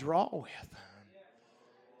nothing to draw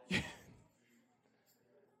with.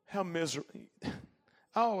 How miserable.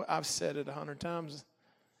 Oh, I've said it 100 times.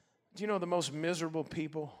 Do you know the most miserable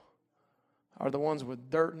people are the ones with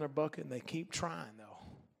dirt in their bucket and they keep trying, though?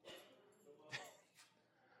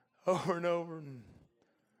 Over and over and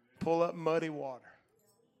pull up muddy water.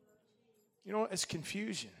 You know what? It's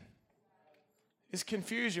confusion. It's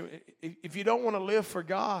confusion. If you don't want to live for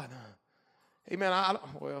God, amen.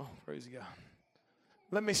 Well, praise God.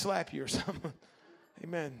 Let me slap you or something.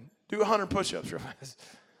 Amen. Do 100 push-ups real fast.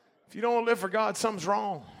 If you don't want to live for God, something's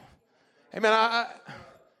wrong. Amen. I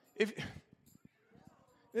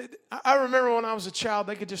remember when I was a child,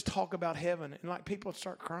 they could just talk about heaven, and like people would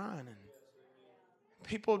start crying, and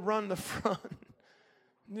people would run to the front,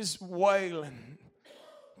 and just wail and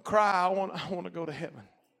cry. I want to go to heaven.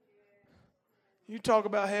 You talk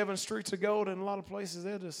about heaven, streets of gold, in a lot of places,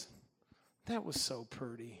 that was so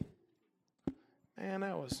pretty. Man,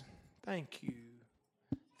 thank you.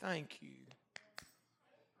 Thank you.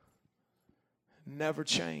 Never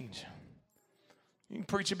change. You can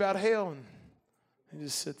preach about hell and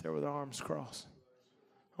just sit there with arms crossed.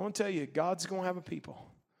 I want to tell you, God's going to have a people.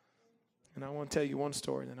 And I want to tell you one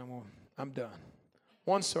story, then I'm done.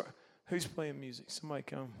 One story. Who's playing music? Somebody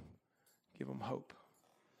come give them hope.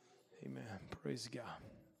 Amen. Praise God.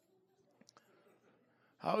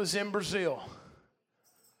 I was in Brazil.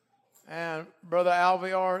 And Brother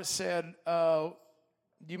Alviar said, do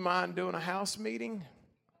you mind doing a house meeting?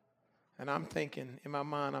 And I'm thinking, in my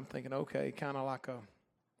mind, okay, kind of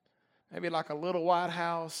maybe like a little white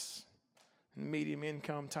house, medium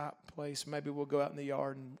income type place. Maybe we'll go out in the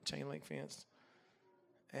yard and chain link fence.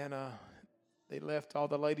 And they left all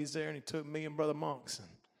the ladies there, and he took me and Brother Monks. And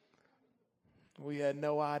we had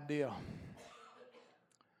no idea.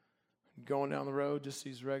 Going down the road, just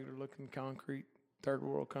these regular looking concrete, third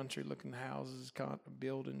world country looking houses,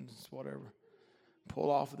 buildings, whatever.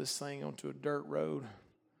 Pull off of this thing onto a dirt road.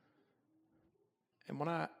 And when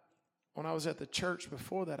I was at the church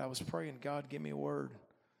before that, I was praying, God, give me a word.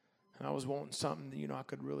 And I was wanting something that, I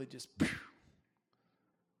could really just,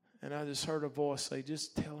 and I just heard a voice say,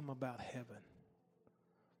 just tell them about heaven.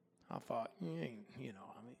 I thought, and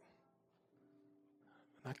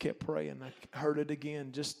I kept praying. I heard it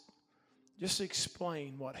again. Just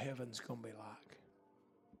explain what heaven's going to be like.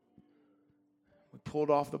 We pulled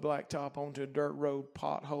off the blacktop onto a dirt road,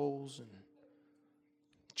 potholes and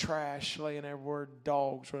trash laying everywhere,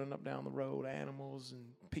 dogs running up down the road, animals and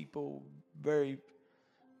people very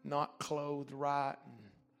not clothed right, and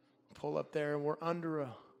pull up there, and we're under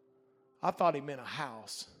I thought he meant a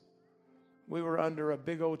house. We were under a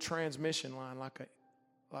big old transmission line, like a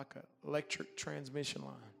electric transmission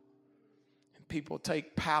line. And people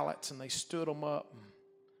take pallets and they stood them up, and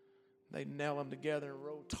they nail them together and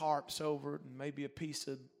roll tarps over it, and maybe a piece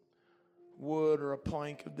of wood or a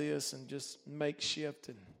plank of this, and just makeshift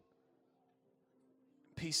and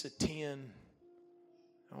piece of tin.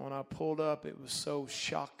 And when I pulled up, it was so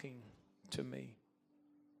shocking to me.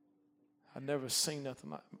 I'd never seen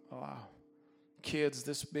nothing like kids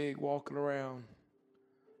this big walking around,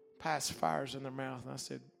 pacifiers in their mouth. And I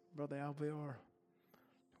said, Brother Alviar,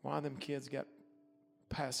 why them kids got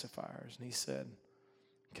pacifiers? And he said,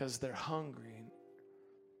 because they're hungry,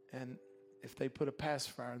 and if they put a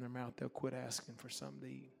pacifier in their mouth, they'll quit asking for something to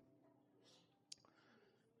eat.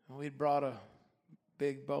 We'd brought a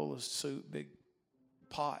big bowl of soup, big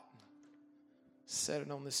pot, set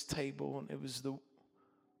it on this table, and it was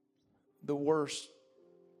the worst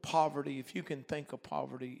poverty. If you can think of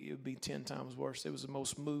poverty, it would be 10 times worse. It was the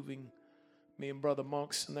most moving. Me and Brother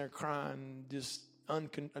Monk's in there crying, just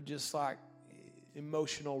like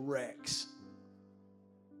emotional wrecks.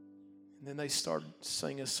 And then they started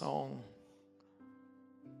singing a song.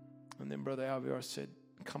 And then Brother Alviar said,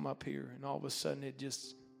 come up here. And all of a sudden it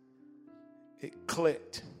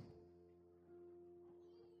clicked.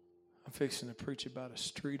 I'm fixing to preach about a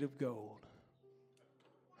street of gold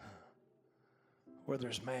where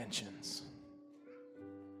there's mansions.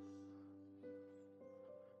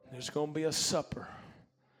 There's going to be a supper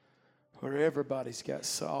where everybody's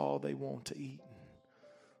got all they want to eat.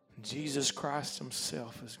 And Jesus Christ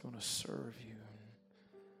himself is going to serve you.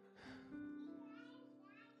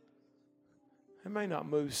 It may not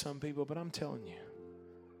move some people, but I'm telling you,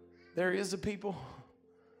 there is a people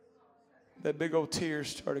that big old tears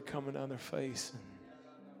started coming down their face.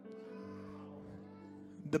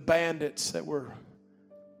 And the bandits that were,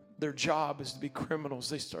 their job is to be criminals,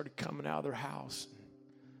 they started coming out of their house,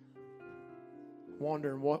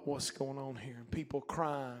 wondering what's going on here. And people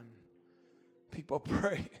crying, people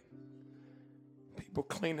praying, people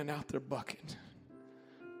cleaning out their bucket.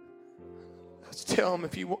 Let's tell them,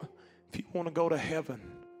 if you want to go to heaven,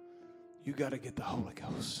 you got to get the Holy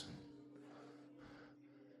Ghost.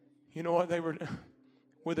 You know what? They were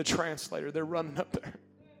with a translator. They're running up there.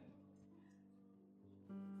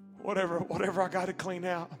 Whatever I got to clean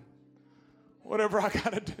out. Whatever I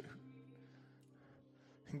got to do.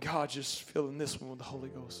 And God just filling this one with the Holy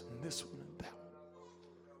Ghost. And this one and that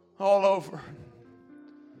one. All over.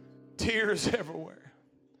 Tears everywhere.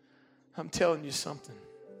 I'm telling you something.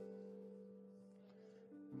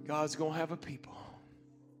 God's going to have a people.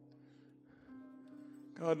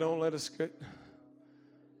 God, don't let us get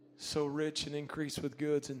so rich and increase with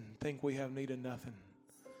goods and think we have need of nothing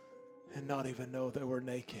and not even know that we're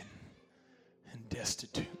naked and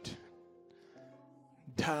destitute,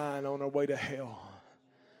 dying on our way to hell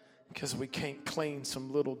because we can't clean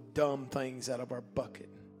some little dumb things out of our bucket.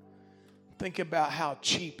 Think about how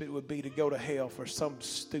cheap it would be to go to hell for some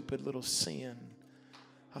stupid little sin.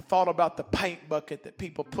 I thought about the paint bucket that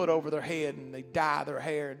people put over their head and they dye their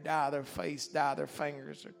hair, dye their face, dye their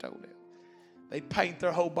fingers, their toenails. They paint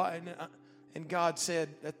their whole body. And God said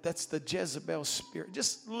that's the Jezebel spirit.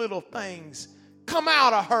 Just little things come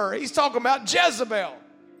out of her. He's talking about Jezebel.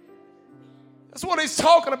 That's what he's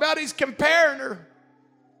talking about. He's comparing her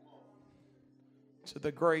to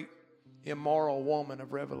the great immoral woman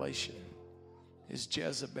of Revelation, is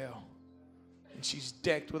Jezebel. And she's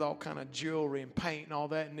decked with all kind of jewelry and paint and all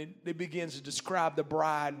that. And it begins to describe the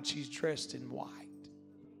bride, and she's dressed in white.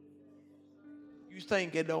 You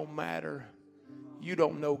think it don't matter? You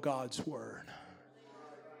don't know God's word.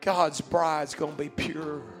 God's bride's going to be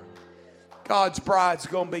pure. God's bride's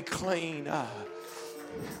going to be clean.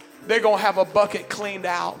 They're going to have a bucket cleaned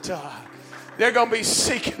out. They're going to be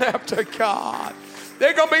seeking after God.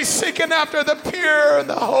 They're going to be seeking after the pure and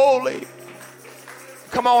the holy.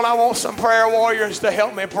 Come on, I want some prayer warriors to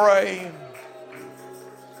help me pray.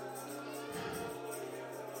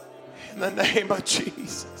 In the name of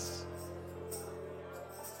Jesus.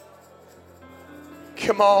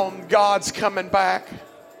 Come on, God's coming back.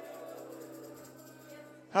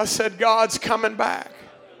 I said, God's coming back.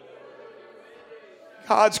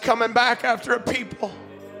 God's coming back after a people.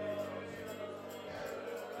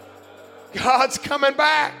 God's coming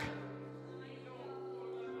back.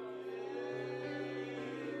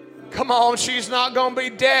 Come on, she's not going to be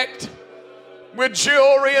decked with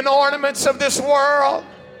jewelry and ornaments of this world.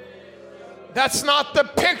 That's not the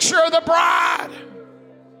picture of the bride.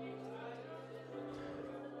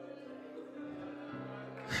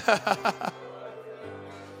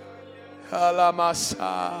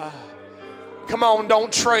 Come on,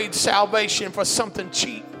 don't trade salvation for something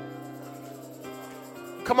cheap.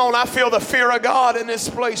 Come on, I feel the fear of God in this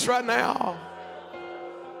place right now.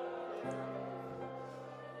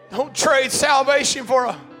 Don't trade salvation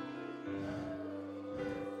for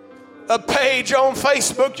a page on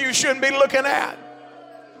Facebook you shouldn't be looking at.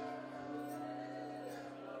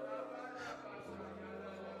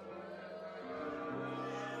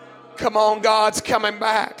 Come on, God's coming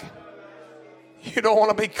back. You don't want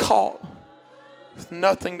to be caught with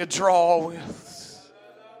nothing to draw with.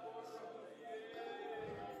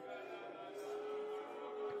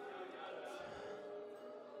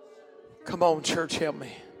 Come on, church, help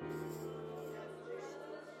me.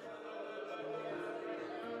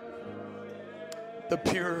 The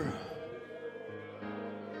pure.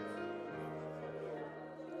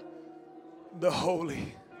 the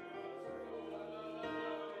holy.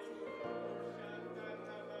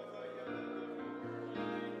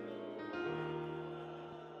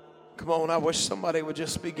 Come on, I wish somebody would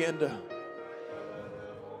just begin to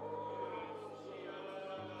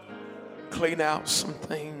clean out some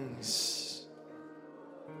things.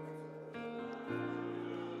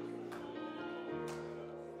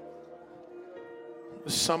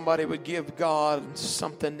 Somebody would give God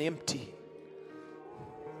something empty.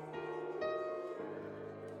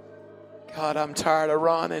 God, I'm tired of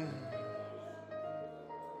running.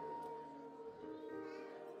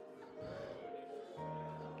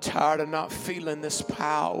 Tired of not feeling this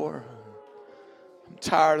power. I'm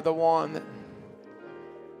tired of the one that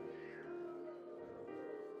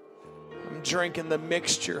I'm drinking the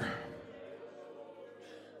mixture.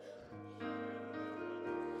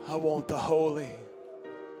 I want the holy.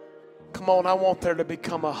 Come on, I want there to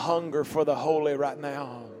become a hunger for the holy right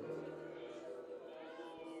now.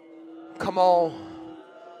 Come on.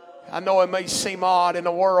 I know it may seem odd in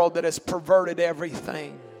a world that has perverted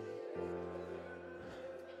everything,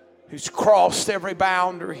 who's crossed every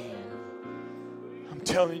boundary. I'm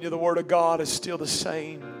telling you, the Word of God is still the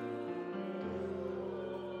same.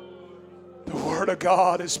 The Word of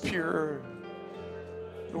God is pure.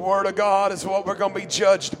 The Word of God is what we're going to be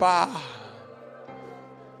judged by.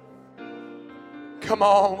 Come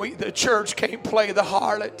on, the church can't play the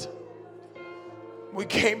harlot. We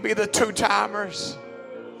can't be the two-timers.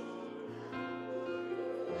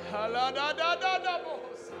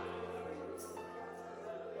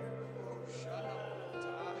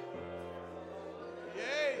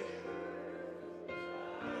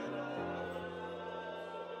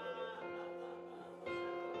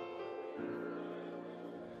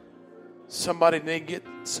 Somebody need to get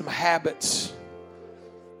some habits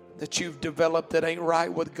that you've developed that ain't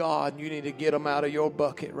right with God. You need to get them out of your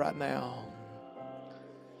bucket right now.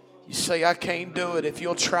 You say, I can't do it. If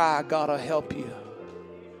you'll try, God will help you.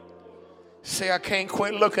 Say, I can't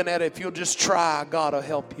quit looking at it. If you'll just try, God will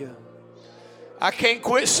help you. I can't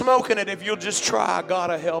quit smoking it. If you'll just try,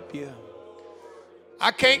 God will help you.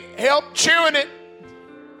 I can't help chewing it,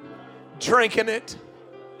 drinking it.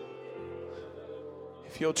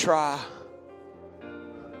 If you'll try.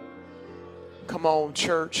 Come on,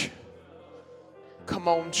 church. Come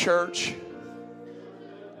on, church.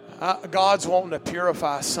 God's wanting to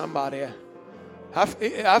purify somebody.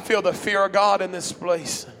 I feel the fear of God in this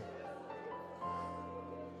place.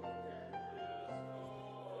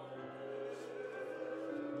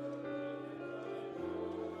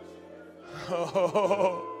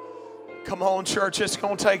 Oh, come on, church. It's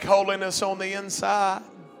going to take holiness on the inside.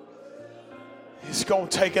 It's going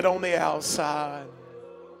to take it on the outside.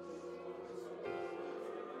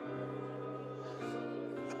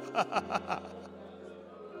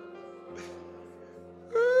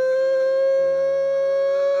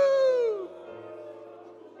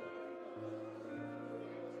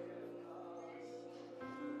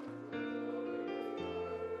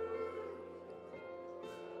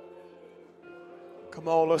 Come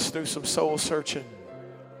on, let's do some soul searching.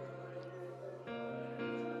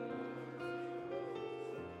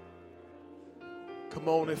 Come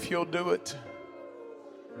on, if you'll do it.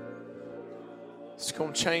 It's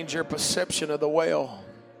going to change your perception of the well.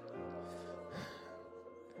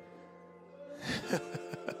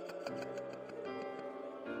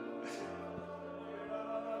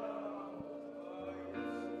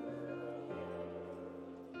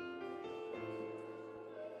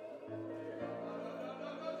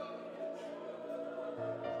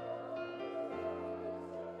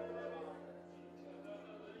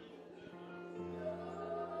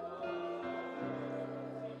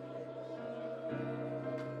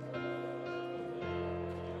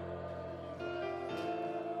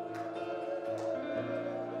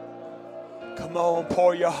 Come on,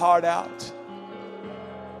 pour your heart out.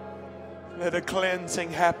 Let a cleansing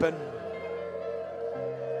happen.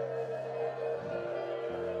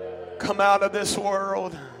 Come out of this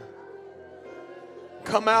world.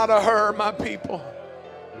 Come out of her, my people.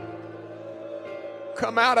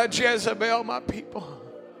 Come out of Jezebel, my people.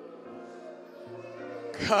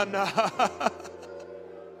 Come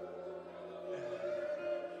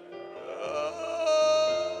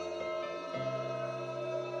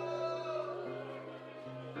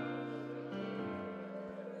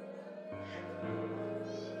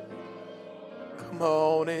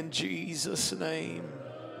on, in Jesus' name.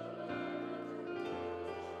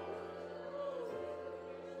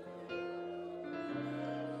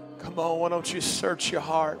 Come on, why don't you search your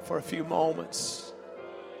heart for a few moments?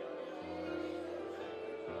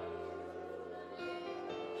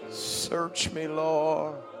 Search me,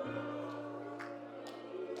 Lord.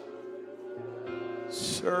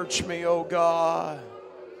 Search me, O God.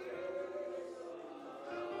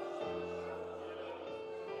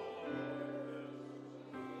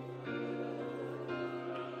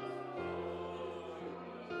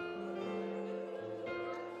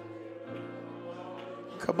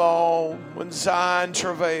 Come on, when Zion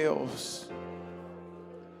travails.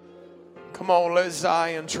 Come on, let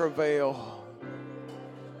Zion travail.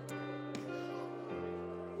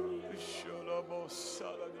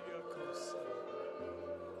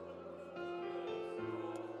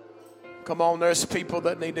 Come on, there's people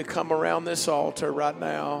that need to come around this altar right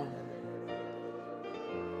now.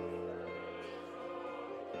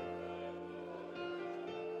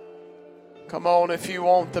 Come on, if you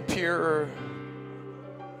want the pure.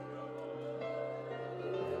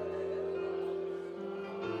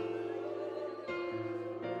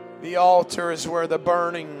 The altar is where the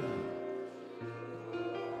burning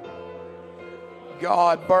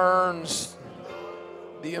God burns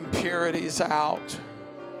the impurities out.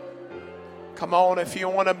 Come on, if you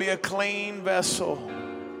want to be a clean vessel.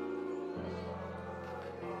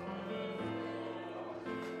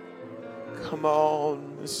 Come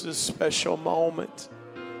on, this is a special moment.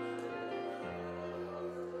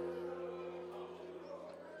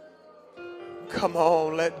 Come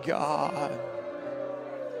on, let God.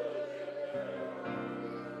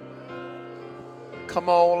 Come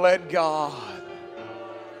on, let God.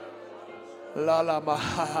 La la ma.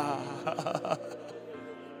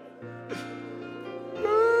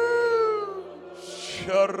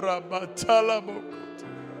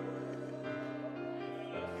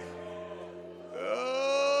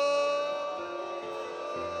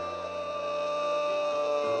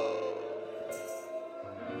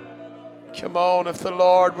 Come on, if the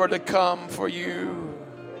Lord were to come for you,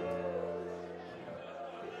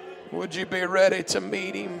 would you be ready to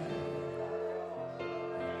meet Him?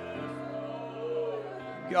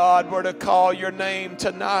 God were to call your name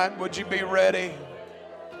tonight, would you be ready?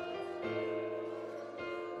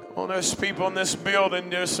 Well, there's people in this building,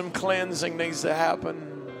 there's some cleansing needs to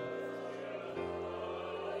happen.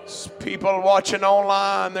 There's people watching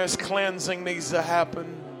online, there's cleansing needs to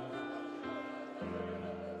happen.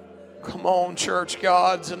 Come on, church,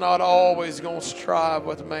 God's not always going to strive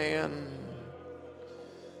with man.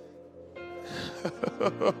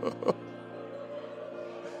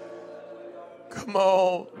 Come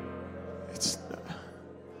on. It's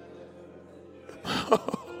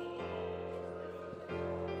not.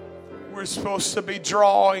 We're supposed to be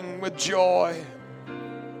drawing with joy.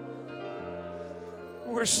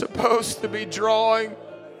 We're supposed to be drawing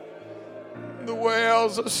the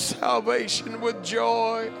wells of salvation with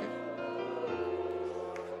joy.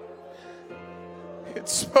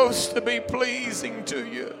 It's supposed to be pleasing to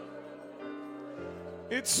you.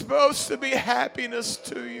 It's supposed to be happiness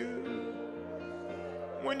to you.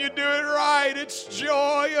 When you do it right, it's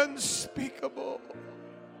joy unspeakable.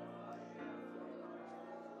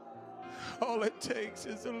 All it takes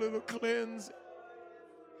is a little cleansing,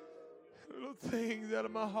 little things out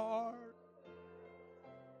of my heart.